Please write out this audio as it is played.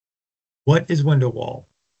What is window wall?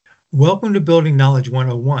 Welcome to Building Knowledge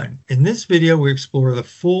 101. In this video, we explore the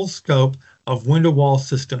full scope of window wall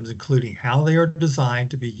systems, including how they are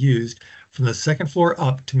designed to be used from the second floor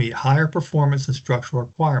up to meet higher performance and structural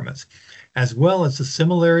requirements, as well as the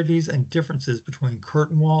similarities and differences between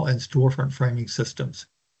curtain wall and storefront framing systems.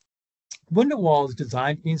 Window wall is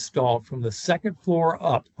designed to be installed from the second floor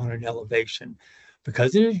up on an elevation.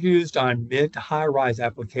 Because it is used on mid to high rise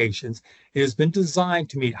applications, it has been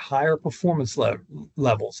designed to meet higher performance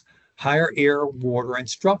levels, higher air, water, and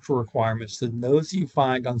structural requirements than those that you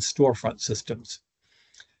find on storefront systems.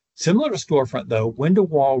 Similar to storefront, though, window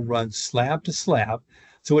wall runs slab to slab,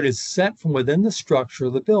 so it is set from within the structure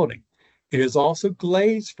of the building. It is also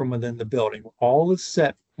glazed from within the building. All is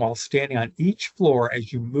set while standing on each floor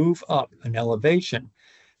as you move up an elevation.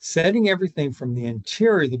 Setting everything from the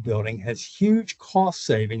interior of the building has huge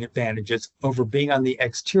cost-saving advantages over being on the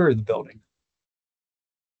exterior of the building.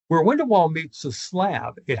 Where window wall meets the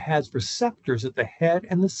slab, it has receptors at the head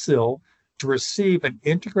and the sill to receive an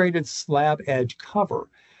integrated slab edge cover.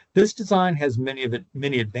 This design has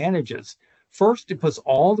many advantages. First, it puts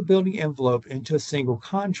all the building envelope into a single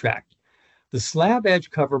contract. The slab edge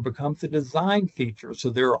cover becomes a design feature, so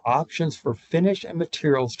there are options for finish and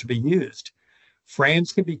materials to be used.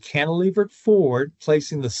 Frames can be cantilevered forward,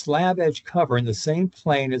 placing the slab edge cover in the same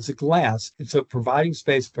plane as the glass, and so providing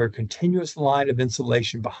space for a continuous line of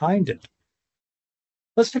insulation behind it.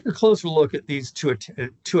 Let's take a closer look at these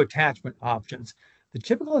two attachment options. The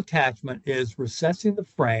typical attachment is recessing the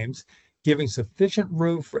frames, giving sufficient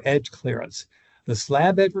room for edge clearance. The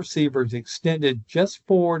slab edge receiver is extended just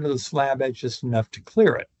forward of the slab edge just enough to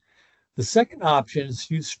clear it. The second option is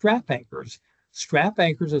to use strap anchors. Strap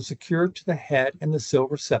anchors are secured to the head and the sill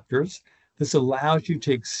receptors. This allows you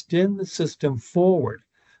to extend the system forward.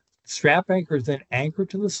 Strap anchors then anchor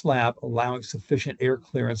to the slab, allowing sufficient air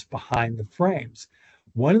clearance behind the frames.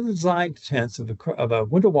 One of the design intents of a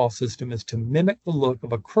window wall system is to mimic the look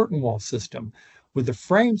of a curtain wall system. With the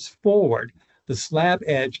frames forward, the slab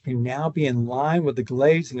edge can now be in line with the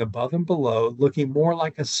glazing above and below, looking more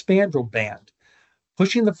like a spandrel band.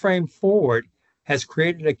 Pushing the frame forward has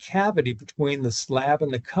created a cavity between the slab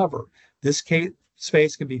and the cover. This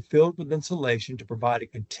space can be filled with insulation to provide a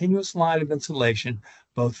continuous line of insulation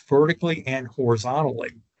both vertically and horizontally.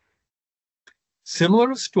 Similar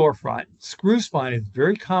to storefront, screw spine is a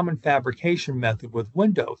very common fabrication method with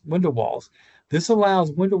window walls. This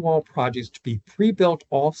allows window wall projects to be pre-built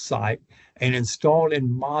off-site and installed in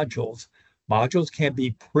modules. Modules can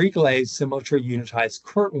be pre-glazed similar to a unitized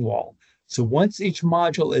curtain wall. So once each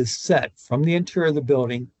module is set from the interior of the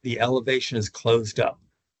building, the elevation is closed up.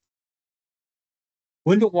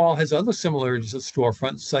 Window wall has other similarities to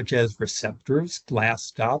storefront, such as receptors, glass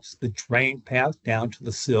stops, the drain path down to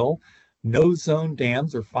the sill. No zone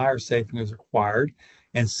dams or fire safing is required.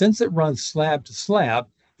 And since it runs slab to slab,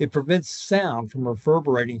 it prevents sound from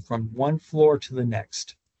reverberating from one floor to the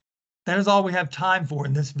next. That is all we have time for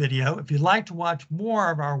in this video. If you'd like to watch more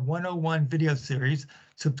of our 101 video series,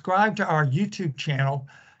 subscribe to our YouTube channel,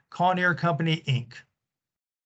 Kawneer Company, Inc.